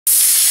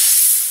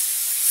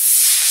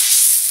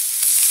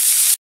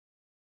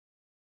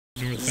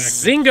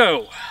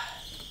Zingo.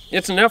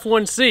 It's an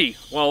F1C,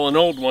 well, an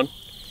old one.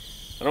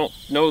 I don't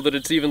know that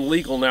it's even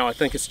legal now. I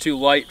think it's too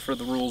light for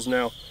the rules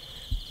now.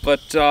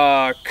 But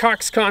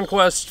Cox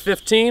Conquest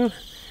 15,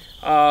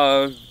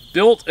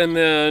 built and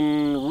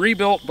then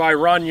rebuilt by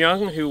Ron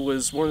Young, who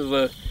was one of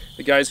the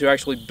guys who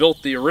actually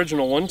built the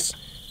original ones.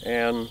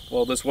 And,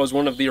 well, this was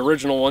one of the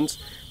original ones,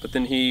 but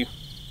then he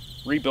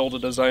rebuilt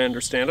it as I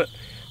understand it.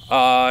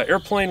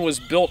 Airplane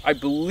was built, I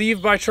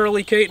believe, by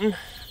Charlie Caton.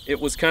 It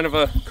was kind of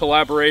a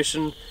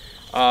collaboration.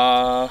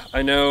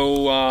 I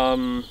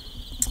know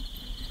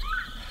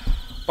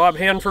Bob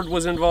Hanford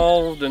was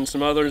involved and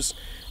some others.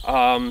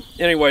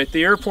 Anyway,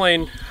 the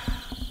airplane,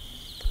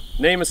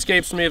 name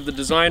escapes me of the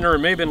designer. It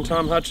may have been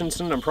Tom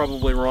Hutchinson. I'm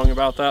probably wrong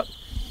about that.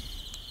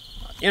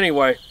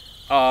 Anyway,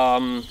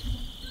 I'm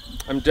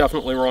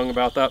definitely wrong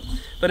about that.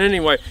 But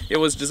anyway, it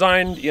was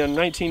designed in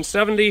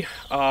 1970,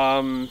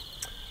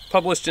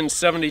 published in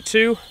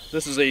 72.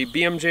 This is a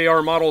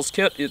BMJR Models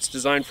kit. It's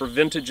designed for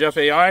vintage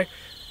FAI.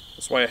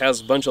 That's why it has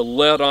a bunch of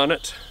lead on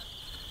it.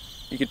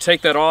 You could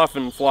take that off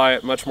and fly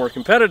it much more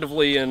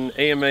competitively in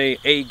AMA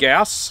A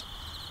gas.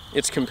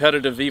 It's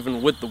competitive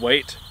even with the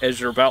weight,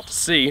 as you're about to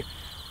see.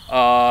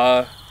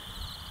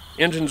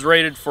 Engine's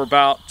rated for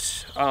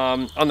about,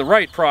 on the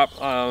right prop,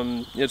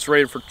 it's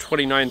rated for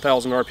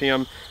 29,000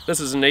 RPM. This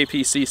is an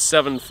APC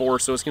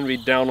 7.4, so it's going to be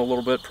down a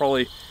little bit,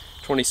 probably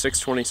 26,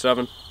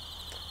 27.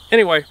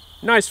 Anyway,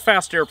 nice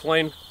fast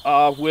airplane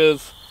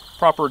with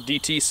proper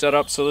DT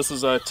setup. So this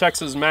is a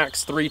Texas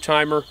Max 3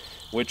 timer,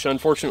 which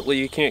unfortunately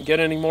you can't get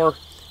anymore,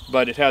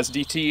 but it has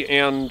DT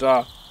and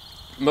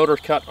motor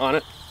cut on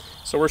it.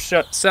 So we're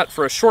set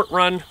for a short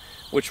run,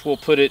 which will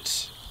put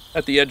it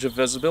at the edge of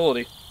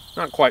visibility.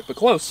 Not quite, but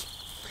close.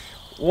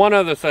 One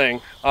other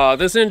thing,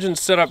 this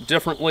engine's set up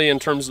differently in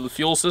terms of the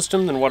fuel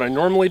system than what I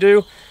normally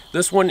do.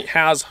 This one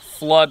has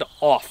flood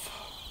off.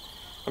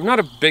 I'm not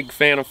a big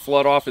fan of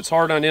flood off. It's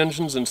hard on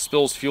engines and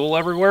spills fuel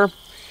everywhere.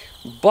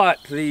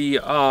 But the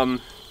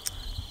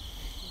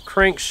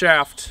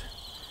crankshaft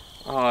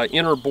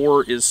inner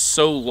bore is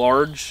so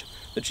large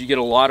that you get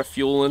a lot of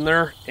fuel in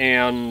there,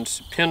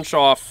 and pinch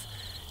off,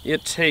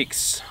 it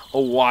takes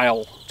a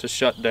while to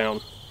shut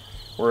down.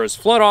 Whereas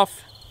flood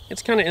off,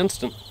 it's kind of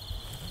instant.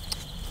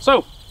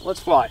 So, let's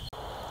fly.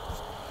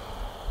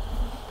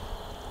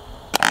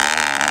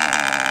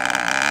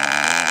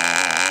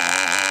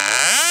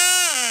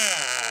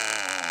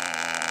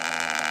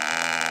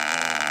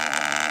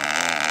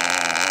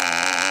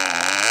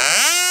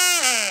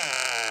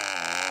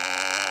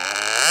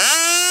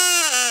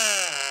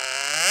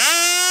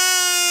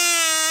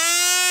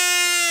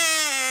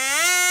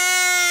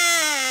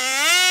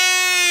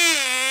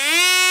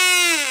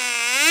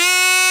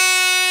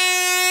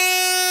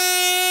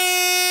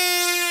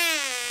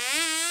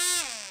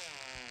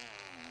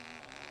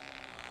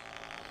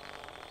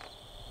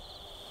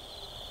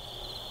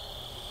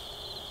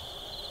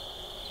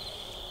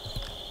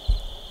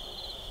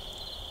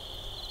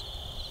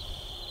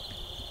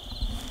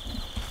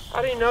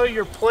 How do you know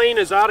your plane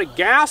is out of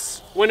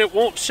gas when it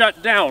won't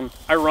shut down,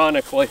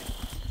 ironically?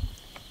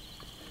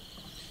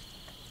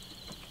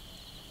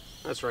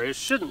 That's right, it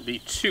shouldn't be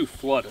too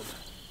flooded.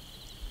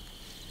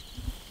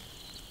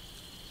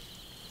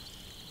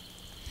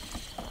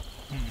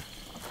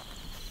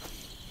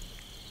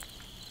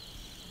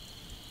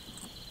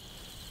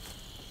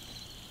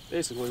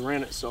 Basically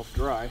ran itself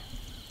dry.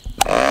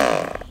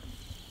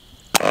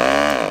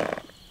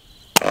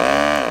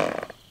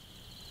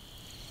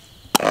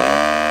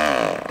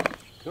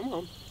 Come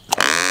on.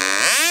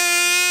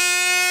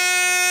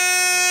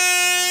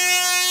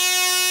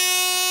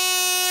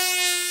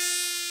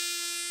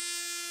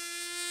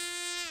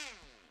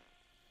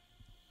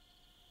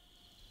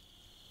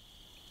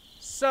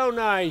 So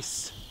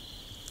nice.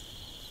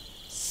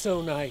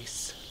 So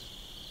nice.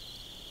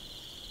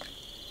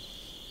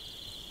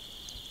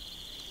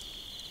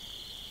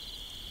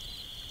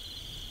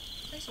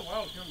 It takes a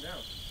while to come down.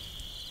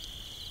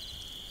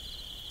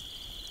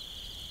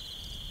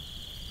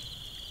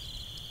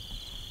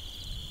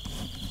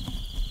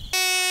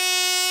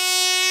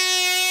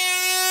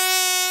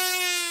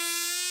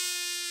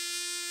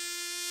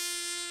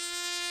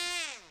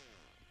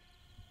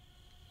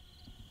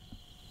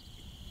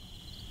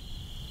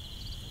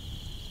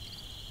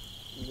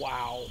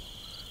 Wow.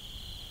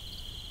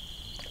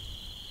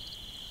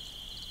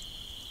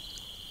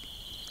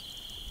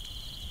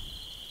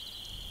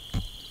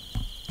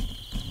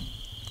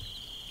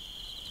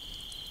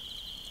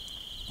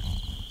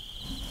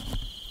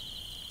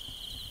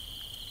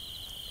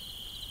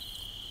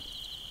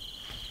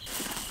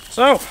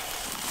 So,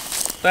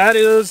 that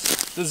is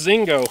the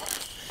Zingo.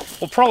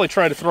 We'll probably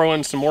try to throw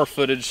in some more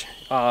footage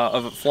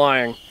of it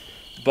flying,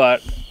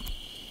 but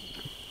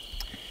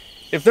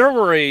if there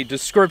were a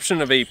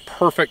description of a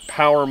perfect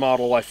power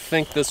model, I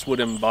think this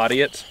would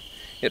embody it.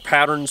 It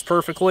patterns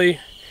perfectly,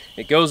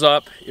 it goes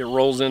up, it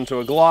rolls into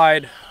a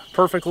glide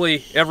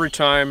perfectly every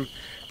time,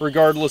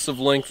 regardless of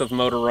length of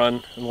motor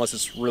run, unless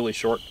it's really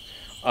short.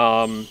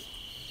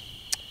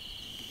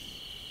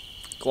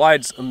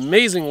 Glides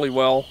amazingly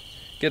well,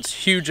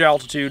 gets huge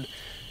altitude.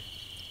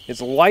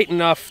 It's light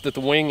enough that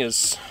the wing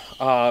is,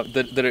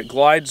 that it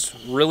glides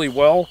really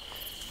well,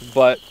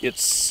 but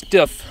it's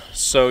stiff,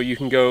 so you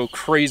can go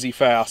crazy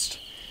fast.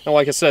 And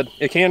like I said,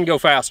 it can go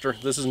faster.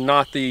 This is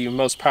not the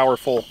most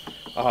powerful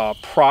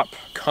prop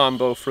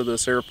combo for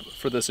this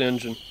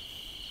engine.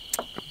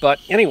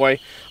 But anyway,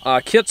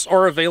 kits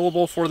are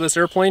available for this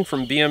airplane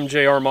from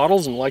BMJR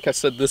Models, and like I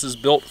said, this is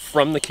built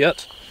from the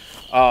kit.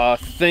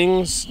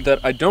 Things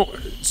that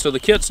so the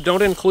kits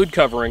don't include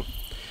covering.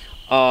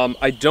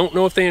 I don't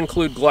know if they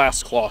include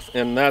glass cloth,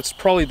 and that's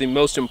probably the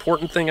most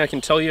important thing I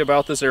can tell you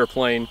about this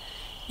airplane,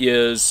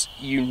 is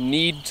you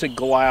need to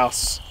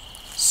glass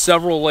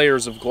several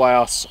layers of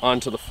glass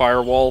onto the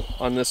firewall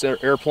on this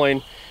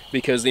airplane,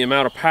 because the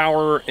amount of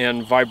power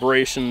and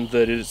vibration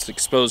that it's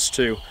exposed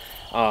to,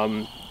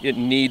 it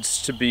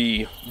needs to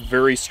be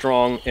very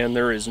strong, and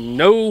there is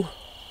no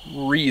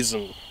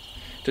reason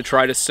to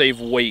try to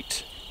save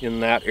weight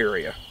in that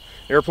area.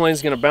 The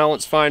airplane's going to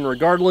balance fine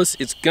regardless.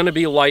 It's going to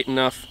be light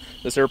enough.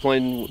 This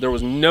airplane, there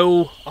was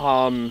no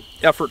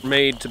effort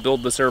made to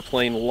build this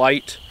airplane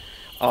light,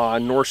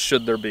 nor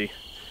should there be,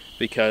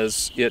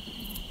 because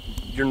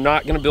you're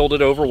not going to build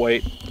it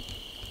overweight.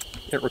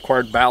 It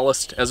required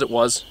ballast as it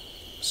was.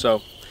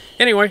 So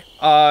anyway,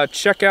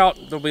 check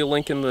out, there'll be a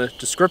link in the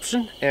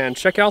description, and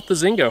check out the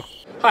Zingo.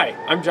 Hi,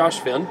 I'm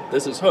Josh Finn.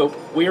 This is Hope.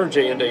 We are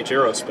J&H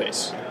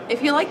Aerospace.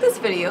 If you like this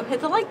video,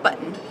 hit the like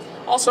button.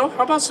 Also,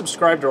 how about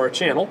subscribe to our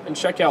channel and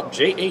check out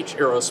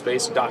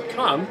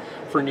jhaerospace.com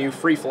for new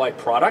free flight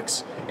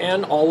products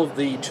and all of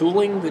the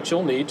tooling that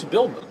you'll need to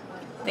build them.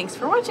 Thanks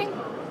for watching.